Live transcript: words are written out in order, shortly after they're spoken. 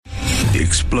The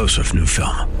explosive new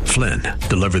film, Flynn,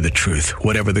 deliver the truth,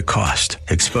 whatever the cost.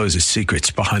 Exposes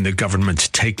secrets behind the government's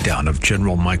takedown of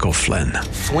General Michael Flynn.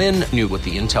 Flynn knew what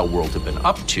the intel world had been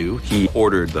up to. He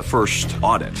ordered the first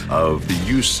audit of the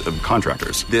use of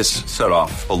contractors. This set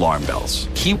off alarm bells.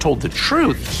 He told the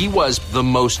truth. He was the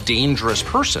most dangerous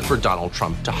person for Donald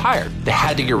Trump to hire. They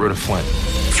had to get rid of Flynn.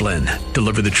 Flynn,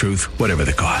 deliver the truth, whatever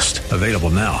the cost. Available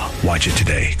now. Watch it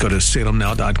today. Go to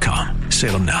salemnow.com.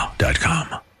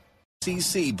 salemnow.com.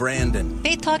 CC Brandon.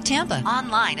 Faith Talk Tampa.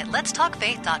 Online at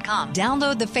letstalkfaith.com.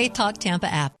 Download the Faith Talk Tampa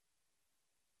app.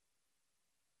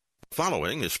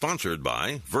 Following is sponsored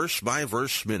by Verse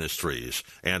Ministries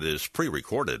and is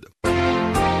pre-recorded.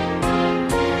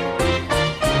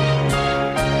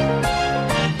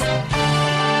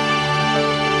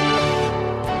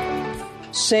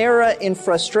 Sarah, in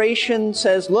frustration,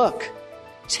 says, look,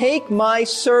 take my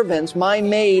servants, my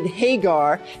maid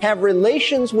Hagar, have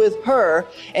relations with her,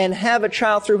 and have a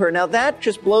child through her. Now that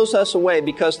just blows us away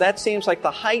because that seems like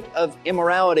the height of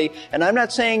immorality. And I'm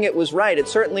not saying it was right. It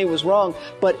certainly was wrong.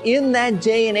 But in that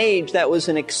day and age, that was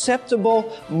an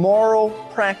acceptable moral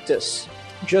practice.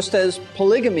 Just as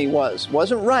polygamy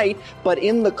wasn't right, but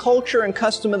in the culture and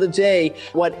custom of the day,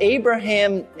 what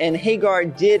Abraham and Hagar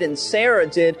did and Sarah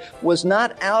did was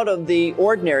not out of the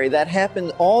ordinary. That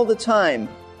happened all the time.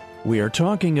 We are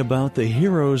talking about the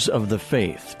heroes of the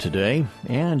faith today,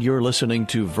 and you're listening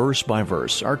to Verse by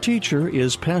Verse. Our teacher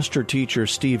is pastor-teacher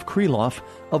Steve Kreloff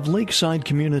of Lakeside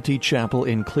Community Chapel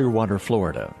in Clearwater,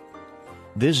 Florida.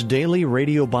 This daily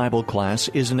radio Bible class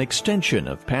is an extension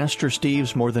of Pastor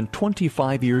Steve's more than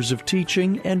 25 years of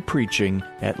teaching and preaching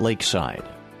at Lakeside.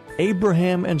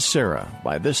 Abraham and Sarah,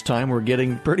 by this time, were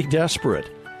getting pretty desperate.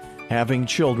 Having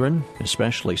children,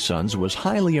 especially sons, was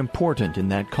highly important in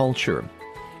that culture.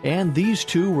 And these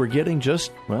two were getting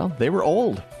they were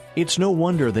old. It's no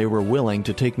wonder they were willing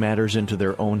to take matters into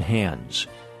their own hands.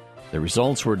 The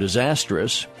results were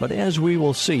disastrous, but as we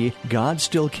will see, God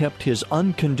still kept His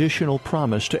unconditional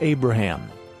promise to Abraham.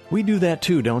 We do that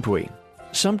too, don't we?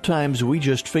 Sometimes we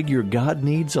just figure God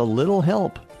needs a little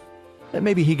help.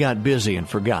 Maybe He got busy and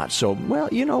forgot, so,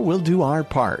 we'll do our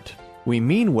part. We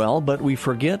mean well, but we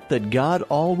forget that God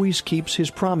always keeps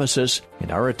His promises,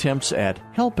 and our attempts at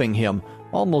helping Him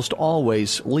almost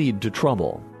always lead to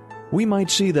trouble. We might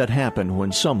see that happen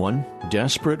when someone,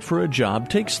 desperate for a job,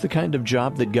 takes the kind of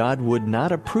job that God would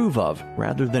not approve of,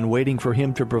 rather than waiting for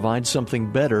Him to provide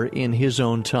something better in His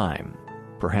own time.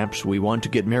 Perhaps we want to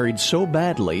get married so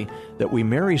badly that we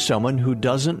marry someone who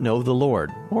doesn't know the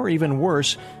Lord, or even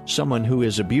worse, someone who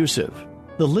is abusive.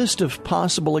 The list of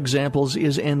possible examples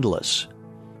is endless.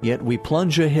 Yet we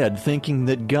plunge ahead thinking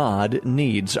that God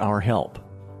needs our help.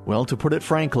 Well, to put it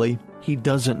frankly, He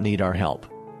doesn't need our help,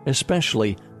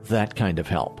 especially that kind of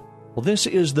help. Well, this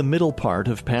is the middle part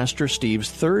of Pastor Steve's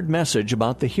third message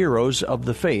about the heroes of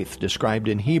the faith described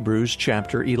in Hebrews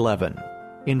chapter 11.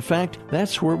 In fact,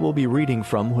 that's where we'll be reading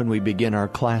from when we begin our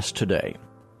class today.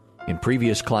 In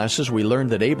previous classes, we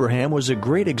learned that Abraham was a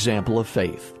great example of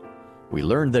faith. We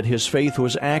learned that his faith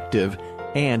was active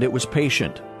and it was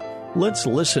patient. Let's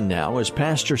listen now as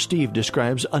Pastor Steve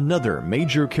describes another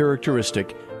major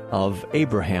characteristic of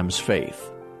Abraham's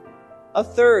faith. A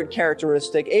third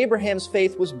characteristic, Abraham's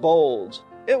faith was bold.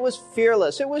 It was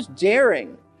fearless. It was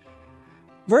daring.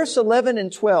 Verse 11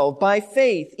 and 12, by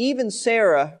faith, even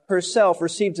Sarah herself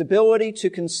received ability to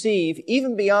conceive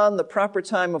even beyond the proper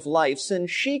time of life, since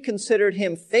she considered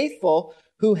him faithful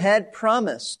who had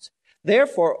promised.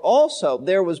 Therefore also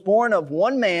there was born of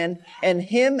one man, and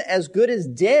him as good as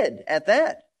dead at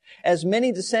that, as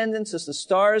many descendants as the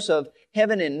stars of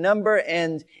heaven in number,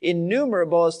 and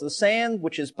innumerable as the sand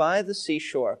which is by the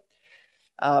seashore.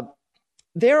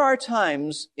 There are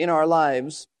times in our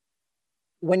lives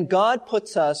when God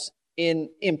puts us in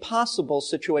impossible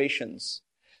situations.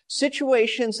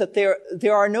 Situations that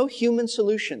there are no human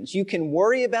solutions. You can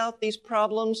worry about these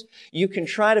problems, you can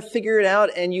try to figure it out,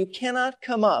 and you cannot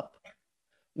come up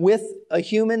with a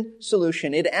human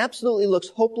solution. It absolutely looks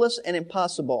hopeless and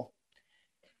impossible.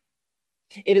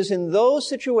 It is in those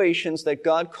situations that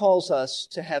God calls us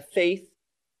to have faith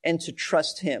and to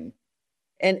trust Him.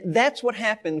 And that's what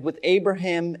happened with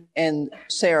Abraham and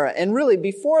Sarah. And really,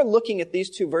 before looking at these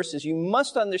two verses, you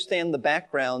must understand the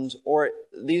background, or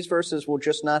these verses will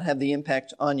just not have the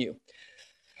impact on you.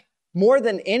 More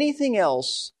than anything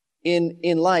else in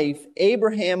life,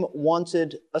 Abraham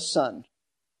wanted a son.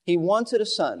 He wanted a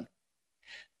son.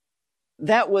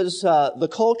 That was the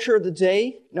culture of the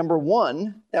day. Number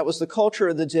one, that was the culture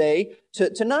of the day.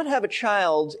 To not have a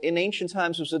child in ancient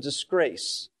times was a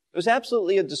disgrace. It was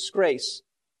absolutely a disgrace.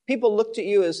 People looked at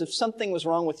you as if something was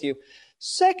wrong with you.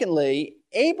 Secondly,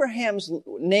 Abraham's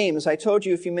name, as I told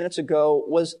you a few minutes ago,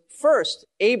 was first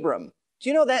Abram. Do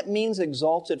you know that means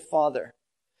exalted father?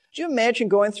 Do you imagine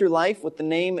going through life with the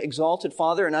name exalted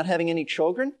father and not having any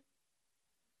children?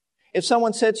 If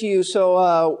someone said to you,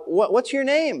 so what's your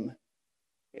name?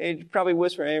 You'd probably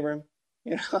whisper, Abram.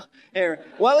 You know, Abram.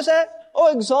 What was that?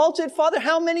 Oh, exalted father.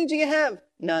 How many do you have?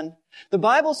 None. The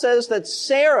Bible says that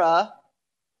Sarah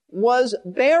was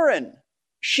barren.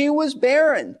 She was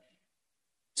barren.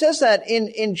 It says that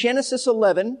in Genesis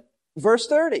 11, verse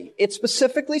 30. It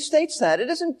specifically states that. It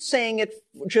isn't saying it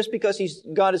just because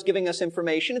God is giving us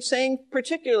information. It's saying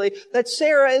particularly that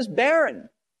Sarah is barren.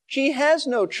 She has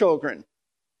no children.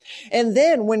 And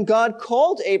then when God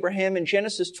called Abraham in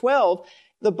Genesis 12,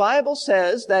 the Bible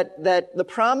says that the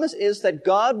promise is that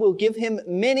God will give him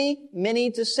many, many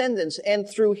descendants. And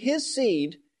through his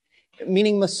seed,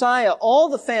 meaning Messiah, all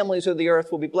the families of the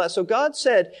earth will be blessed. So God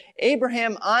said,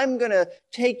 Abraham, I'm going to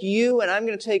take you and I'm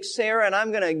going to take Sarah and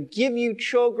I'm going to give you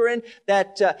children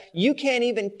that you can't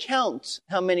even count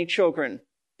how many children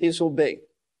these will be.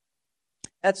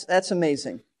 That's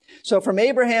amazing. So from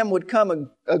Abraham would come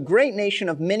a great nation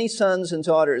of many sons and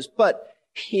daughters, but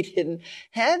he didn't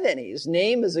have any. His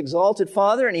name is Exalted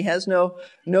Father, and he has no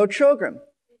children.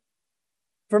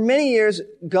 For many years,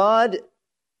 God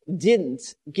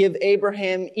didn't give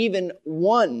Abraham even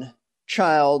one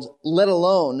child, let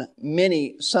alone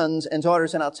many sons and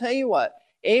daughters. And I'll tell you what,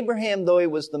 Abraham, though he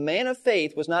was the man of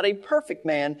faith, was not a perfect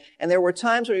man, and there were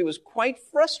times where he was quite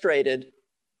frustrated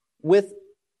with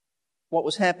what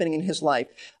was happening in his life.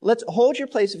 Let's hold your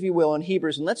place, if you will, in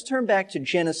Hebrews, and let's turn back to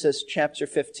Genesis chapter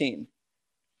 15.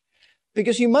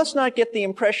 Because you must not get the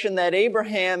impression that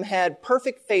Abraham had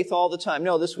perfect faith all the time.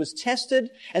 No, this was tested,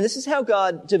 and this is how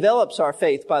God develops our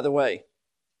faith, by the way.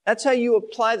 That's how you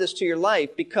apply this to your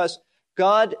life, because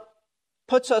God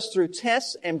puts us through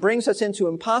tests and brings us into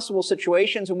impossible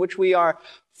situations in which we are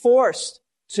forced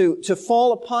to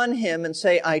fall upon Him and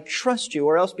say, I trust you,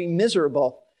 or else be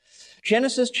miserable.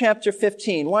 Genesis chapter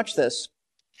 15, watch this.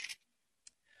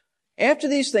 After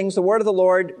these things, the word of the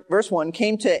Lord, verse 1,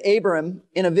 came to Abram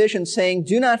in a vision, saying,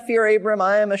 Do not fear, Abram,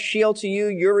 I am a shield to you.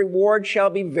 Your reward shall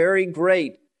be very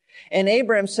great. And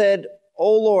Abram said,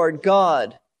 O Lord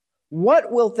God,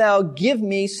 what wilt thou give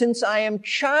me, since I am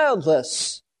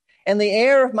childless? And the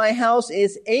heir of my house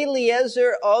is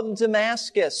Eliezer of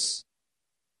Damascus.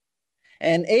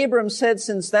 And Abram said,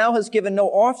 Since thou hast given no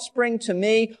offspring to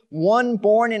me, one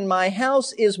born in my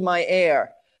house is my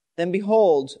heir. Then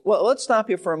behold, well, let's stop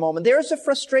here for a moment. There's a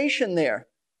frustration there.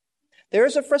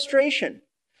 There's a frustration.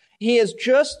 He has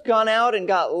just gone out and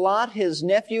got Lot, his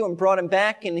nephew, and brought him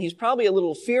back, and he's probably a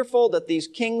little fearful that these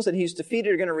kings that he's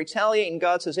defeated are going to retaliate, and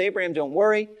God says, Abraham, don't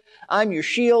worry. I'm your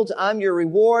shield. I'm your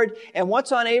reward. And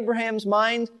what's on Abraham's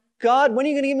mind? God, when are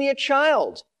you going to give me a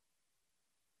child?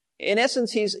 In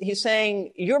essence, he's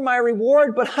saying, you're my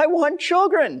reward, but I want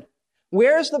children.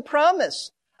 Where's the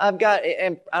promise? I've got,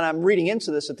 and I'm reading into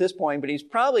this at this point, but he's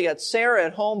probably got Sarah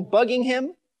at home bugging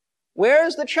him.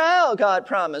 Where's the child God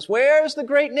promised? Where's the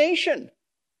great nation?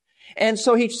 And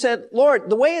so he said,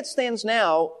 Lord, the way it stands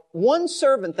now, one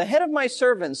servant, the head of my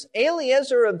servants,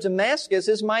 Eliezer of Damascus,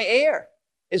 is my heir.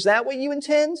 Is that what you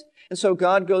intend? And so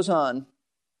God goes on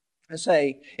and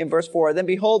say in verse 4, Then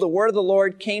behold, the word of the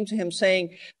Lord came to him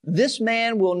saying, This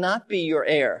man will not be your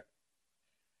heir,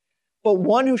 but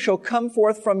one who shall come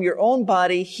forth from your own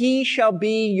body, he shall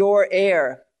be your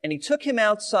heir. And he took him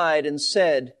outside and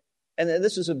said, and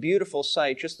this is a beautiful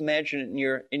sight, just imagine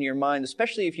it in your mind,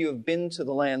 especially if you have been to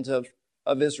the land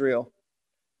of Israel.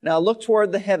 Now look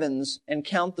toward the heavens and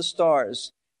count the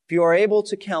stars, if you are able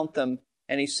to count them.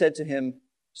 And he said to him,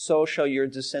 So shall your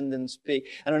descendants be.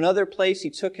 And another place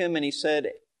he took him and he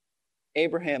said,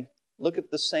 Abraham, look at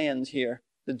the sand here,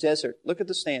 the desert. Look at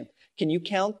the sand. Can you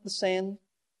count the sand?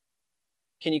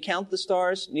 Can you count the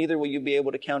stars? Neither will you be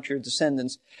able to count your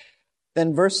descendants.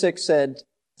 Then verse 6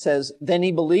 says, Then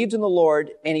he believed in the Lord,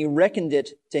 and he reckoned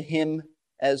it to him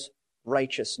as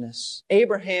righteousness.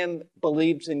 Abraham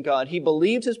believed in God. He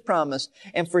believed his promise.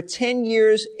 And for 10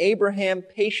 years, Abraham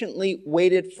patiently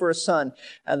waited for a son.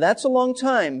 And that's a long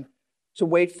time to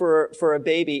wait for a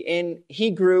baby. And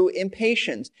he grew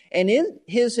impatient. And in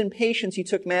his impatience, he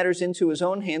took matters into his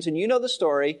own hands. And you know the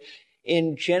story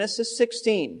in Genesis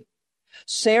 16.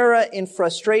 Sarah, in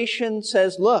frustration,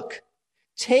 says, Look,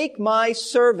 take my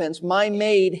servants, my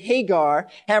maid Hagar,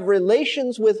 have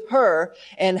relations with her,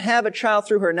 and have a child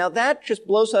through her. Now that just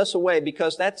blows us away,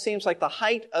 because that seems like the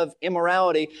height of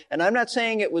immorality. And I'm not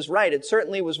saying it was right. It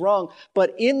certainly was wrong.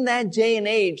 But in that day and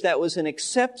age, that was an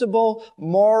acceptable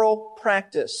moral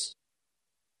practice.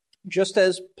 just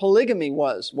as polygamy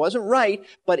wasn't right,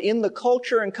 but in the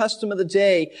culture and custom of the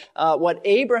day, what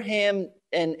Abraham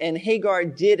and Hagar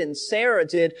did and Sarah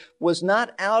did was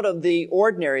not out of the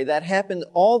ordinary. That happened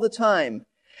all the time.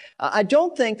 I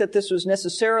don't think that this was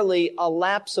necessarily a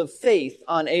lapse of faith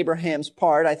on Abraham's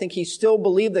part. I think he still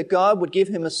believed that God would give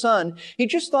him a son. He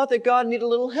just thought that God needed a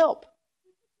little help.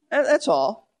 That's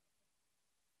all.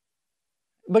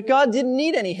 But God didn't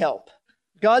need any help.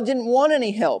 God didn't want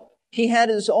any help. He had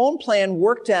his own plan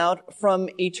worked out from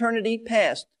eternity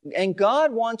past. And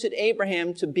God wanted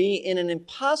Abraham to be in an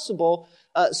impossible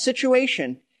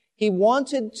situation. He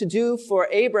wanted to do for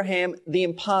Abraham the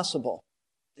impossible.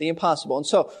 The impossible. And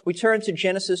so we turn to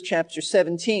Genesis chapter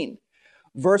 17,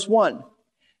 verse 1.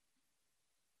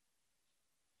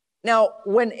 Now,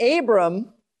 when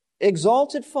Abram,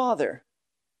 exalted father,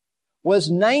 was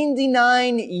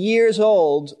 99 years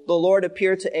old, the Lord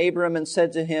appeared to Abram and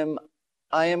said to him,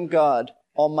 I am God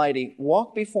Almighty.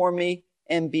 Walk before me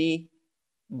and be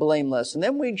blameless. And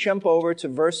then we jump over to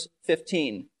verse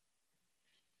 15.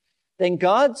 Then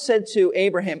God said to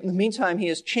Abraham, in the meantime, he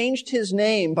has changed his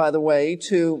name, by the way,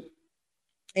 to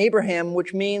Abraham,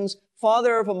 which means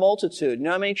father of a multitude. You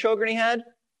know how many children he had?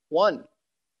 1.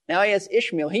 Now he has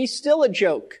Ishmael. He's still a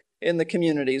joke in the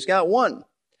community. He's got 1.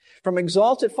 From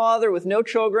exalted father with no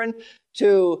children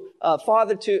to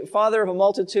father of a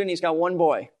multitude, and he's got 1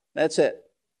 boy. That's it.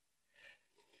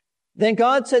 Then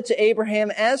God said to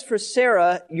Abraham, as for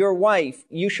Sarah, your wife,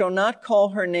 you shall not call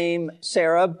her name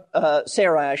Sarai,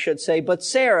 but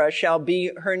Sarah shall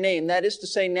be her name. That is to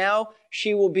say, now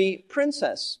she will be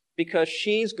princess, because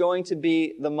she's going to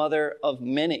be the mother of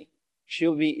many.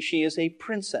 She is a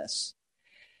princess.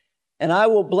 And I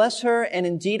will bless her, and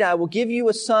indeed I will give you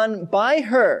a son by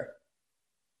her.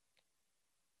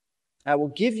 I will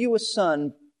give you a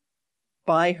son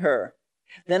by her.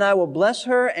 Then I will bless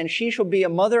her, and she shall be a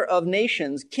mother of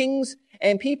nations. Kings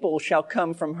and people shall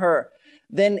come from her.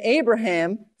 Then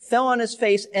Abraham fell on his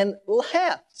face and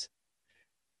laughed,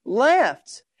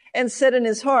 and said in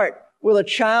his heart, will a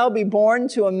child be born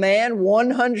to a man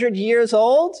 100 years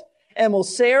old? And will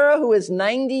Sarah, who is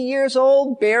 90 years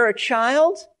old, bear a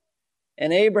child?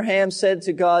 And Abraham said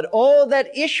to God, oh,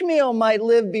 that Ishmael might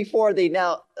live before thee.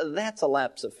 Now, that's a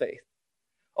lapse of faith.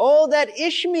 Oh, that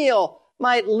Ishmael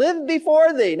might live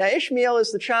before thee. Now, Ishmael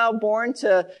is the child born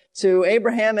to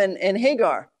Abraham and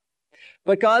Hagar.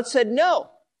 But God said,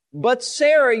 no, but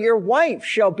Sarah, your wife,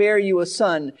 shall bear you a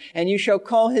son, and you shall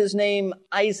call his name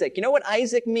Isaac. You know what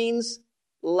Isaac means?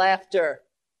 Laughter.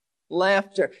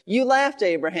 Laughter. You laughed,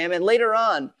 Abraham, and later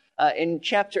on, in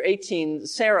chapter 18,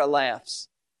 Sarah laughs.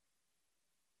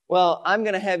 Well, I'm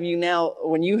going to have you now,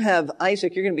 when you have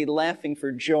Isaac, you're going to be laughing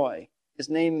for joy. His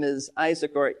name is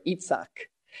Isaac or Yitzhak.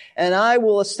 And I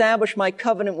will establish my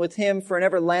covenant with him for an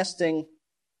everlasting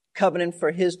covenant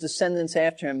for his descendants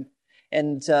after him.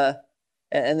 And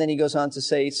then he goes on to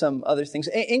say some other things.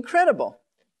 Incredible.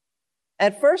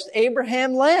 At first,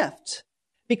 Abraham laughed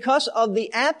because of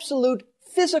the absolute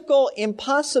physical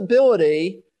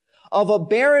impossibility of a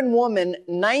barren woman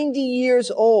 90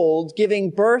 years old giving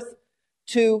birth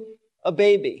to a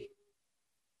baby.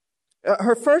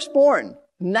 Her firstborn,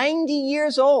 90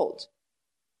 years old.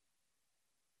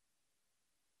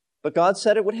 But God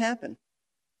said it would happen.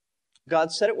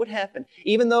 God said it would happen.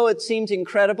 Even though it seemed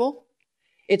incredible,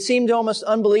 it seemed almost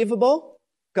unbelievable,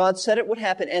 God said it would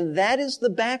happen. And that is the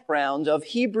background of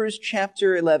Hebrews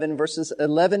chapter 11, verses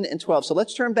 11 and 12. So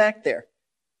let's turn back there.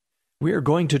 We are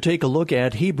going to take a look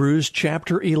at Hebrews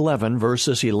chapter 11,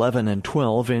 verses 11 and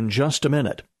 12 in just a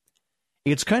minute.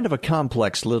 It's kind of a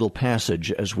complex little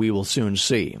passage, as we will soon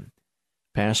see.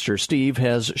 Pastor Steve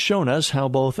has shown us how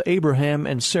both Abraham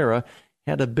and Sarah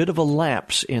had a bit of a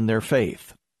lapse in their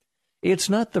faith. It's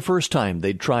not the first time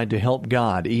they'd tried to help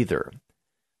God either.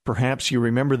 Perhaps you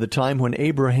remember the time when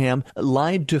Abraham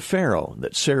lied to Pharaoh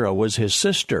that Sarah was his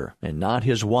sister and not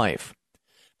his wife.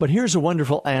 But here's a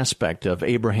wonderful aspect of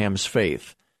Abraham's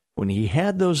faith. When he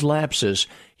had those lapses,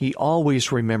 he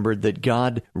always remembered that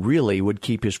God really would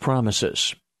keep his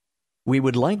promises. We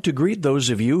would like to greet those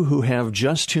of you who have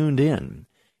just tuned in.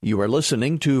 You are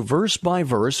listening to Verse by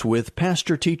Verse with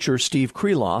Pastor-Teacher Steve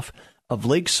Kreloff of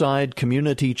Lakeside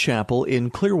Community Chapel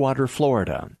in Clearwater,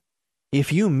 Florida.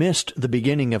 If you missed the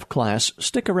beginning of class,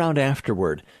 stick around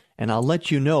afterward, and I'll let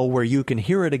you know where you can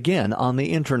hear it again on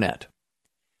the Internet.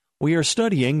 We are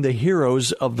studying the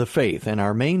heroes of the faith, and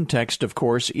our main text, of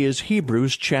course, is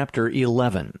Hebrews chapter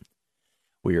 11.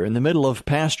 We are in the middle of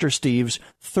Pastor Steve's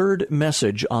third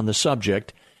message on the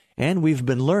subject, and we've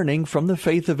been learning from the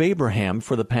faith of Abraham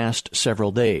for the past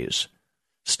several days.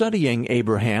 Studying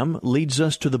Abraham leads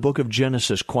us to the book of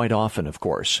Genesis quite often, of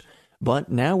course,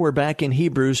 But now we're back in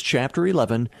Hebrews chapter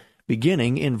 11,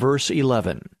 beginning in verse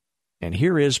 11. And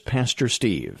here is Pastor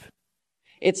Steve.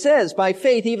 It says, by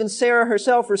faith, even Sarah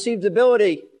herself received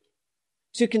ability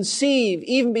to conceive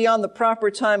even beyond the proper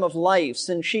time of life,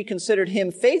 since she considered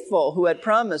him faithful who had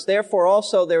promised. Therefore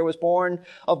also there was born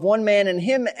of one man in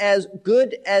him as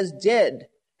good as dead,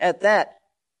 at that,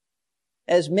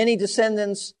 as many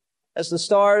descendants as the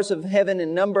stars of heaven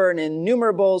in number, and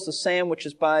innumerable as the sand which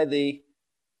is by the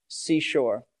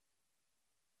seashore.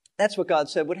 That's what God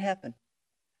said would happen.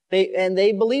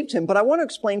 They believed him. But I want to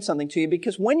explain something to you,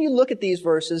 because when you look at these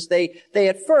verses, they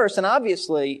at first, and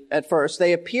obviously at first,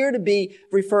 they appear to be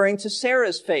referring to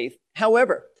Sarah's faith.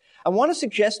 However, I want to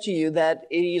suggest to you that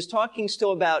he is talking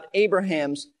still about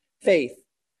Abraham's faith.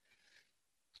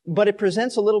 But it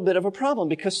presents a little bit of a problem,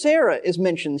 because Sarah is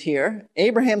mentioned here.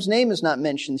 Abraham's name is not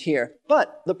mentioned here.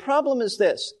 But the problem is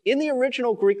this. In the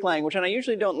original Greek language, and I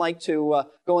usually don't like to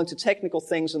go into technical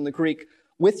things in the Greek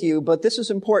with you, but this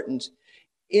is important.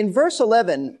 In verse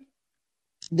 11,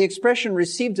 the expression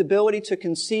received ability to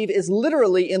conceive is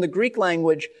literally, in the Greek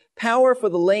language, power for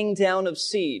the laying down of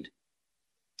seed.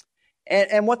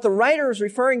 And what the writer is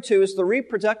referring to is the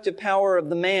reproductive power of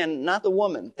the man, not the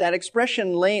woman. That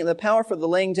expression, the power for the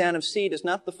laying down of seed, is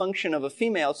not the function of a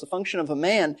female, it's the function of a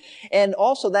man. And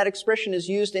also that expression is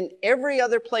used in every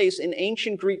other place in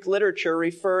ancient Greek literature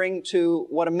referring to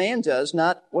what a man does,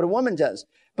 not what a woman does.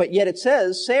 But yet it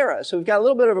says Sarah. So we've got a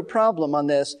little bit of a problem on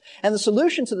this. And the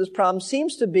solution to this problem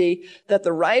seems to be that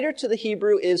the writer to the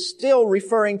Hebrew is still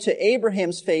referring to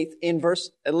Abraham's faith in verse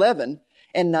 11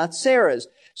 and not Sarah's.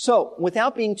 So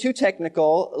without being too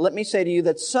technical, let me say to you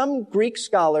that some Greek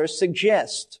scholars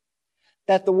suggest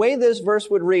that the way this verse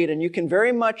would read, and you can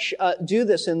very much do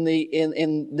this in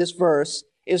this verse,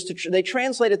 is they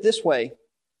translate it this way.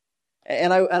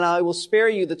 And I will spare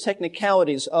you the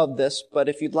technicalities of this, but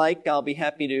if you'd like, I'll be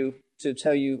happy to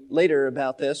tell you later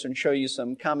about this and show you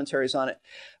some commentaries on it.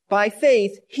 By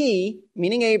faith, he,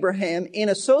 meaning Abraham, in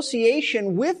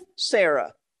association with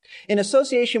Sarah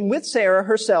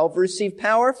herself, received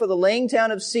power for the laying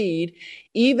down of seed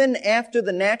even after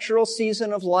the natural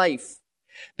season of life,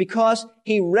 because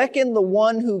he reckoned the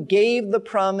one who gave the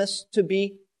promise to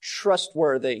be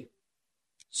trustworthy.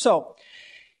 So,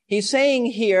 he's saying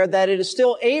here that it is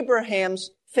still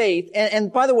Abraham's faith.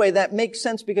 And by the way, that makes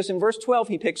sense because in verse 12,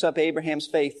 he picks up Abraham's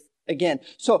faith again.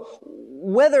 So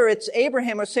whether it's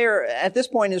Abraham or Sarah at this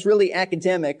point is really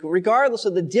academic. Regardless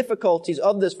of the difficulties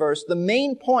of this verse, the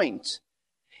main point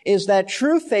is that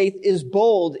true faith is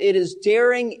bold, it is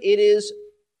daring, it is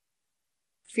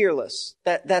fearless.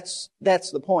 That's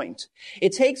the point.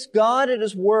 It takes God at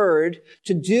His word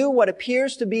to do what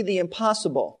appears to be the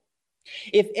impossible.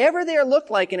 If ever there looked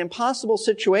like an impossible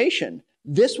situation,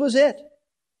 this was it.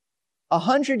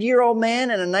 100-year-old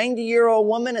man and a 90-year-old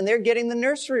woman, and they're getting the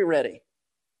nursery ready.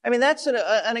 I mean, that's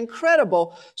an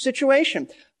incredible situation.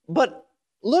 But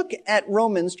look at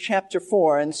Romans chapter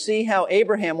 4 and see how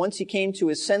Abraham, once he came to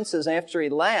his senses after he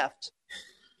laughed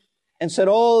and said,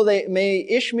 may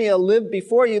Ishmael live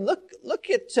before you. Look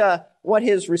at what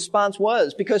his response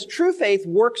was, because true faith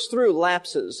works through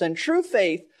lapses. And true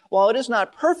faith, while it is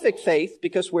not perfect faith,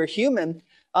 because we're human,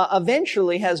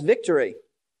 eventually has victory.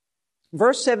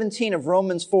 Verse 17 of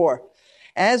Romans 4.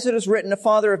 As it is written, a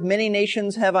father of many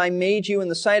nations have I made you in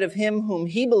the sight of him whom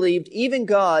he believed, even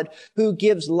God, who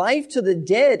gives life to the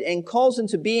dead and calls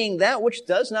into being that which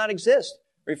does not exist.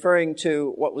 Referring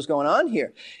to what was going on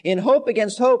here. In hope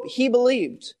against hope, he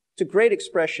believed. It's a great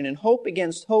expression. In hope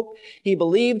against hope, he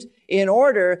believed, in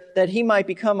order that he might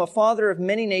become a father of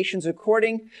many nations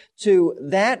according to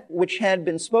that which had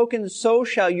been spoken, so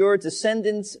shall your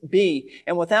descendants be.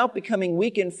 And without becoming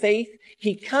weak in faith,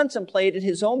 he contemplated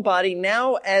his own body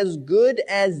now as good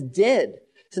as dead,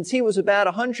 since he was about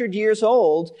 100 years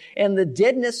old, and the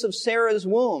deadness of Sarah's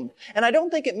womb. And I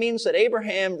don't think it means that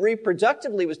Abraham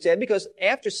reproductively was dead, because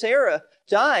after Sarah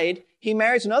died, he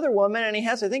marries another woman, and he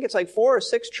has, I think it's like 4 or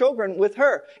 6 children with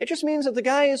her. It just means that the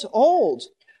guy is old.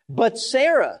 But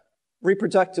Sarah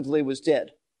reproductively was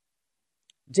dead.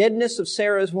 Deadness of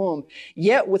Sarah's womb.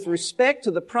 Yet with respect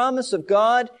to the promise of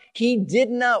God, he did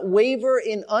not waver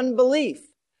in unbelief,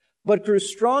 but grew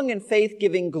strong in faith,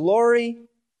 giving glory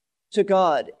to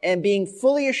God, and being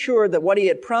fully assured that what he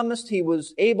had promised, he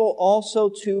was able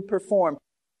also to perform.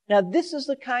 Now, this is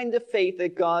the kind of faith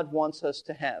that God wants us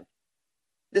to have.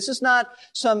 This is not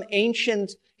some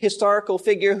ancient historical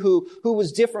figure who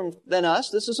was different than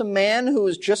us. This is a man who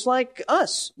is just like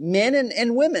us, men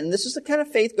and women. This is the kind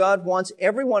of faith God wants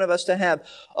every one of us to have.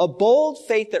 A bold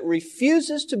faith that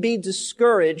refuses to be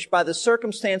discouraged by the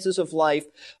circumstances of life,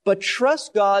 but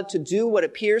trusts God to do what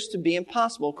appears to be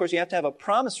impossible. Of course, you have to have a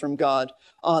promise from God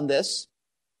on this.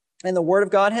 And the Word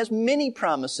of God has many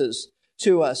promises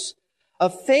to us. A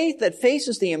faith that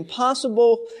faces the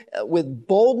impossible with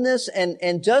boldness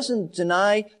and doesn't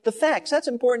deny the facts. That's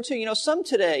important too. You know, some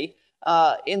today,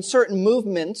 in certain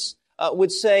movements,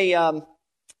 would say,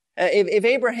 if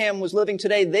Abraham was living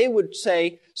today, they would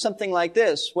say something like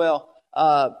this. Well,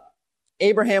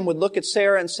 Abraham would look at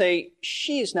Sarah and say,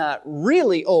 she's not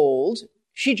really old.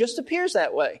 She just appears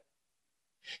that way.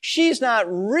 She's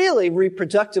not really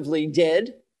reproductively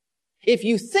dead. If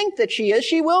you think that she is,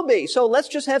 she will be. So let's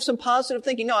just have some positive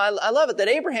thinking. No, I love it that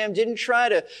Abraham didn't try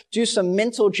to do some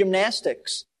mental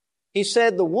gymnastics. He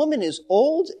said, the woman is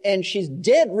old and she's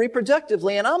dead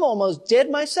reproductively and I'm almost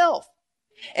dead myself.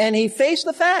 And he faced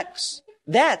the facts.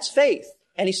 That's faith.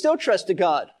 And he still trusted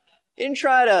God. He didn't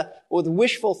try to, with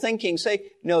wishful thinking,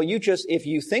 say, no, if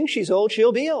you think she's old,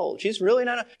 she'll be old. She's really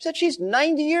not. He said she's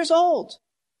 90 years old.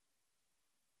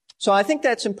 So I think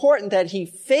that's important that he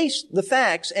faced the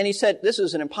facts and he said, this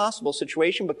is an impossible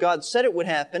situation, but God said it would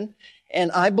happen,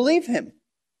 and I believe him.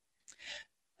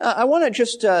 I want to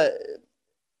just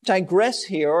digress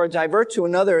here or divert to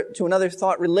another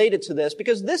thought related to this,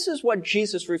 because this is what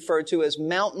Jesus referred to as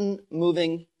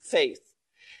mountain-moving faith.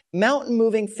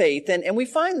 Mountain-moving faith, and we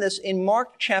find this in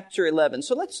Mark chapter 11.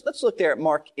 So let's look there at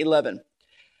Mark 11.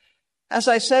 As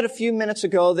I said a few minutes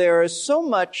ago, there is so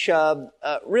much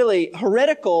really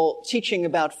heretical teaching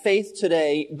about faith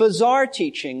today, bizarre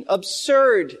teaching,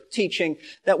 absurd teaching,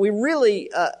 that we really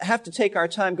have to take our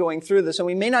time going through this. And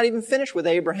we may not even finish with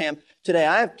Abraham today.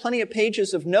 I have plenty of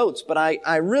pages of notes, but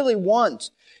I really want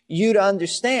you to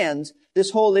understand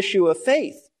this whole issue of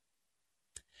faith.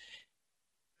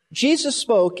 Jesus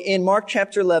spoke in Mark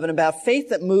chapter 11 about faith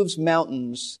that moves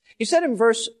mountains. He said in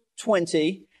verse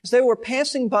 20, as they were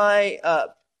passing by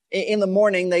in the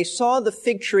morning, they saw the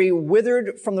fig tree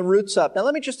withered from the roots up. Now,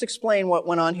 let me just explain what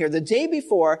went on here. The day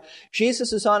before,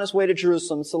 Jesus is on his way to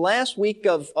Jerusalem. It's the last week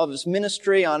of his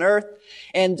ministry on earth.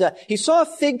 And he saw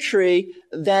a fig tree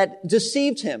that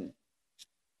deceived him.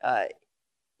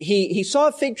 He saw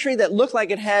a fig tree that looked like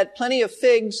it had plenty of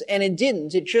figs, and it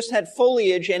didn't. It just had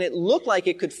foliage, and it looked like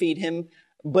it could feed him,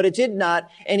 but it did not,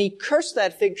 and he cursed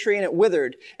that fig tree and it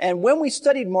withered. And when we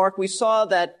studied Mark, we saw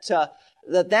that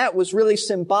that was really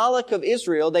symbolic of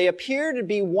Israel. They appear to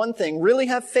be one thing, really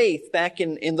have faith back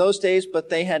in those days,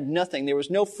 but they had nothing. There was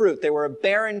no fruit. They were a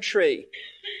barren tree.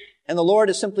 And the Lord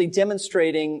is simply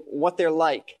demonstrating what they're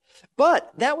like.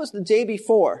 But that was the day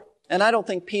before, and I don't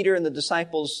think Peter and the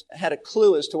disciples had a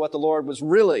clue as to what the Lord was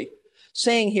really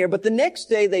saying here. But the next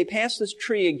day they passed this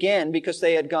tree again, because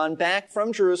they had gone back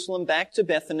from Jerusalem back to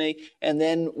Bethany and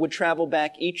then would travel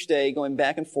back each day, going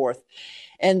back and forth.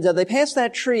 And they passed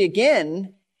that tree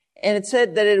again, and it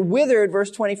said that it withered,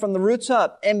 verse 20, from the roots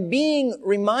up. And being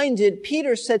reminded,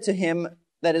 Peter said to him,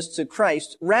 that is to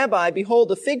Christ, Rabbi, behold,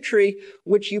 the fig tree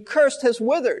which you cursed has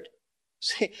withered.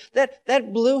 See,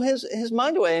 that blew his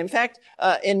mind away. In fact,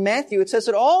 in Matthew it says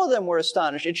that all of them were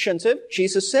astonished. It shouldn't have.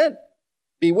 Jesus said,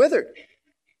 be withered.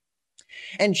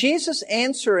 And Jesus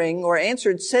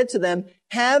answered, said to them,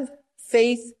 have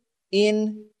faith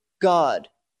in God.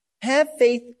 Have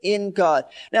faith in God.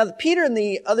 Now, Peter and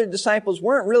the other disciples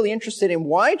weren't really interested in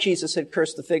why Jesus had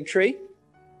cursed the fig tree.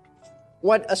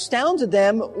 What astounded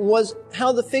them was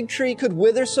how the fig tree could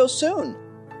wither so soon.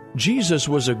 Jesus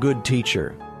was a good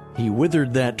teacher. He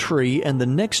withered that tree and the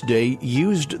next day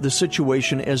used the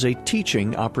situation as a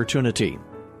teaching opportunity.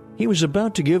 He was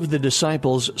about to give the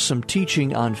disciples some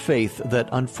teaching on faith that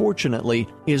unfortunately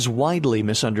is widely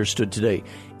misunderstood today,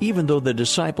 even though the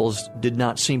disciples did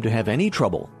not seem to have any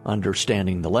trouble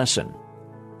understanding the lesson.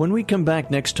 When we come back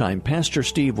next time, Pastor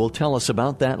Steve will tell us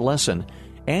about that lesson,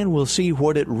 and we'll see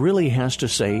what it really has to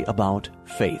say about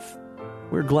faith.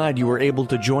 We're glad you were able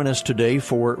to join us today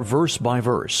for Verse by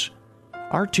Verse.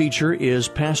 Our teacher is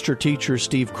Pastor Teacher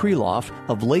Steve Kreloff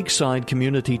of Lakeside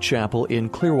Community Chapel in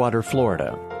Clearwater,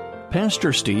 Florida.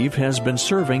 Pastor Steve has been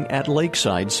serving at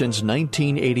Lakeside since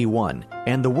 1981,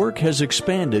 and the work has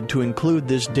expanded to include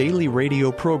this daily radio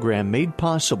program made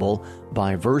possible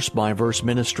by Verse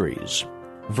Ministries.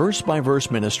 Verse by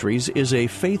Verse Ministries is a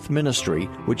faith ministry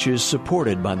which is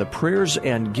supported by the prayers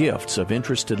and gifts of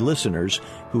interested listeners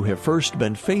who have first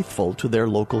been faithful to their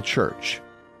local church.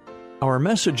 Our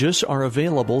messages are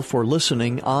available for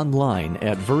listening online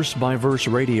at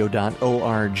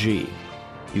versebyverseradio.org.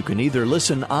 You can either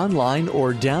listen online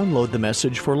or download the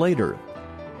message for later.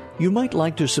 You might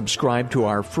like to subscribe to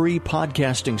our free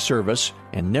podcasting service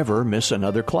and never miss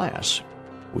another class.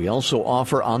 We also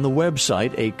offer on the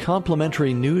website a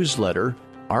complimentary newsletter,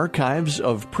 archives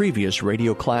of previous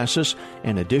radio classes,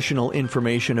 and additional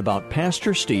information about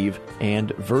Pastor Steve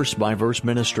and Verse by Verse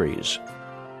Ministries.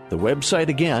 The website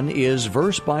again is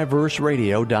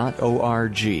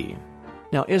versebyverseradio.org.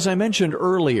 Now, as I mentioned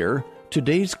earlier,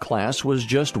 today's class was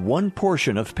just one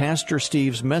portion of Pastor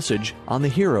Steve's message on the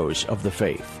heroes of the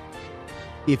faith.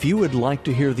 If you would like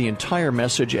to hear the entire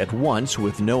message at once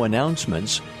with no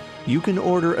announcements, you can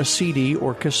order a CD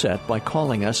or cassette by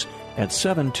calling us at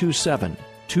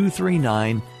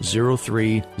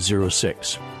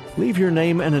 727-239-0306. Leave your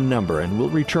name and a number, and we'll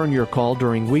return your call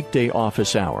during weekday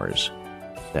office hours.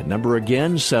 That number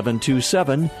again,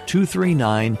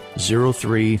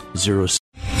 727-239-0306.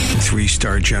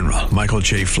 Three-star General Michael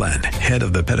J. Flynn, head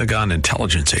of the Pentagon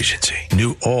Intelligence Agency,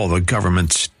 knew all the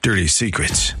government's dirty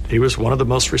secrets. He was one of the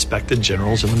most respected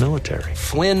generals in the military.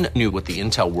 Flynn knew what the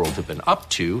intel world had been up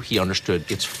to. He understood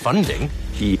its funding.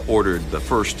 He ordered the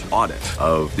first audit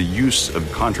of the use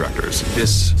of contractors.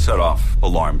 This set off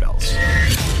alarm bells.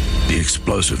 The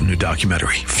explosive new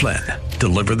documentary, Flynn,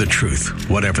 Deliver the Truth,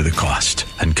 Whatever the Cost,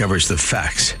 uncovers the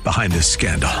facts behind this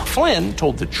scandal. Flynn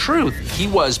told the truth. He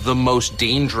was the most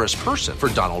dangerous person for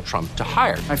Donald Trump to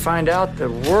hire. I find out the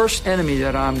worst enemy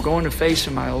that I'm going to face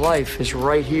in my life is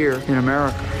right here in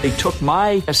America. They took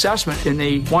my assessment and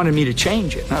they wanted me to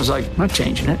change it. And I was like, I'm not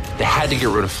changing it. They had to get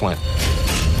rid of Flynn.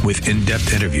 With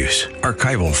in-depth interviews,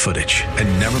 archival footage,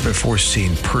 and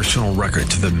never-before-seen personal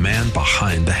records of the man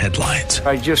behind the headlines.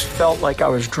 I just felt like I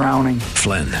was drowning.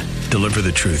 Flynn, Deliver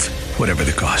the Truth, Whatever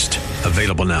the Cost.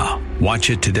 Available now.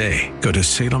 Watch it today. Go to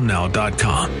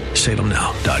salemnow.com.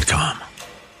 salemnow.com.